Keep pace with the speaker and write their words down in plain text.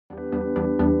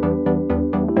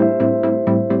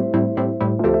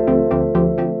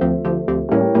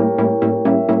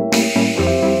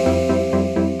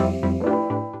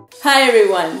Hi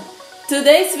everyone!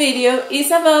 Today's video is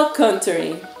about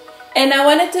contouring, and I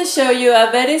wanted to show you a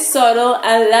very subtle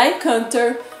and light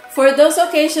contour for those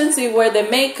occasions in where the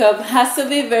makeup has to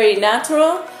be very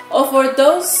natural or for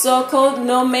those so-called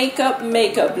no makeup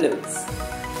looks.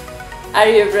 Are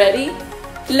you ready?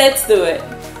 Let's do it!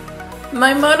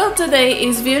 My model today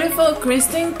is beautiful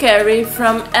Christine Carey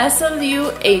from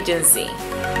SLU Agency.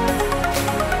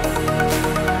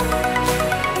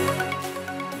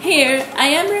 Here, I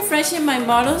am refreshing my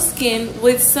model's skin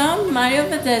with some Mario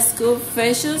Badescu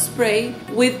facial spray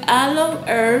with aloe,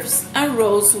 herbs, and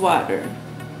rose water.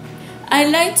 I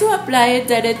like to apply it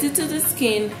directly to the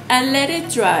skin and let it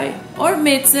dry, or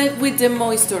mix it with the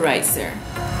moisturizer.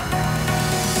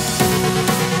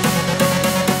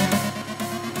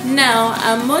 Now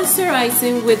I'm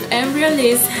moisturizing with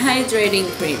Embryolisse Hydrating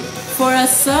Cream for a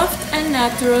soft and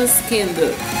natural skin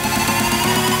look.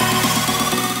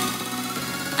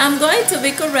 I'm going to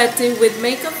be correcting with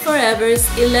Makeup Forever's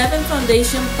 11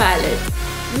 Foundation Palette,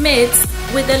 mixed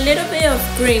with a little bit of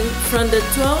green from the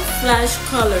 12 Flash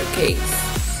Color Case.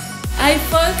 I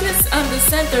focus on the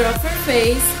center of her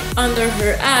face, under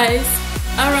her eyes,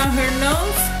 around her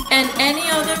nose, and any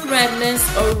other redness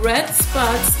or red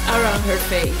spots around her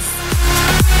face.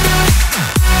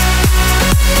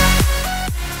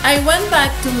 I went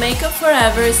back to Makeup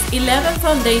Forever's 11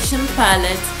 Foundation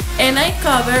Palette and I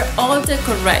cover all the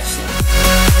correction.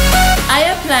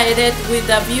 I applied it with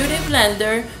a beauty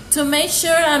blender to make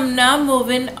sure I'm not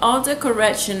moving all the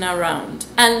correction around.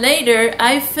 And later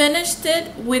I finished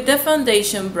it with the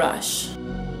foundation brush.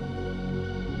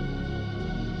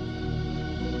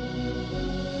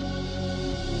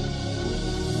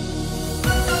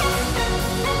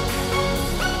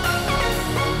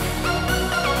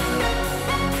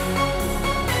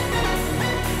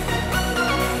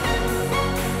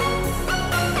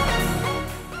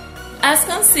 As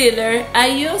concealer, I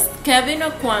used Kevyn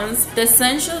Aucoin's The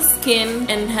Essential Skin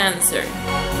Enhancer.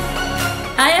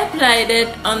 I applied it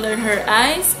under her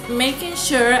eyes, making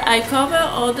sure I cover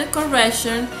all the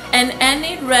correction and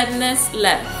any redness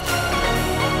left.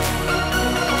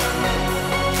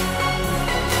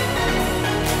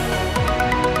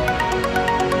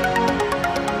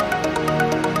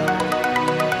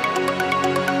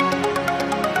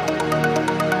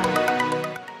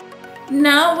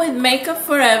 Now with Makeup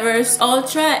Forever's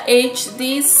Ultra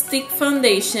HD Stick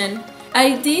Foundation,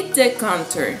 I did the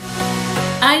contour.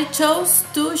 I chose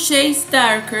 2 shades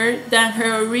darker than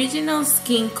her original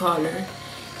skin color,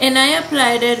 and I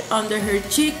applied it under her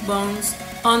cheekbones,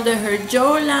 under her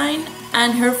jawline,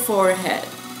 and her forehead.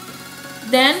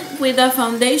 Then with a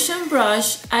foundation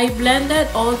brush, I blended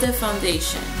all the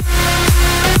foundation.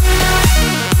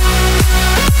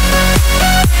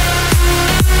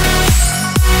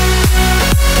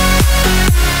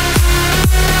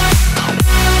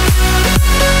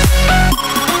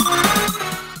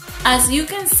 As you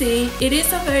can see, it is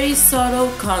a very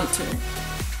subtle contour,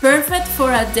 perfect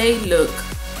for a day look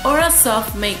or a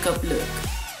soft makeup look.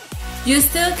 You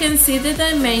still can see the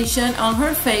dimension on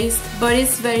her face, but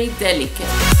it's very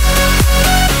delicate.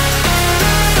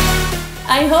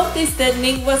 I hope this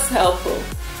technique was helpful.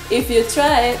 If you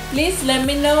try it, please let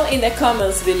me know in the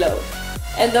comments below.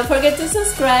 And don't forget to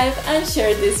subscribe and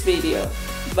share this video.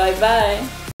 Bye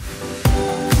bye!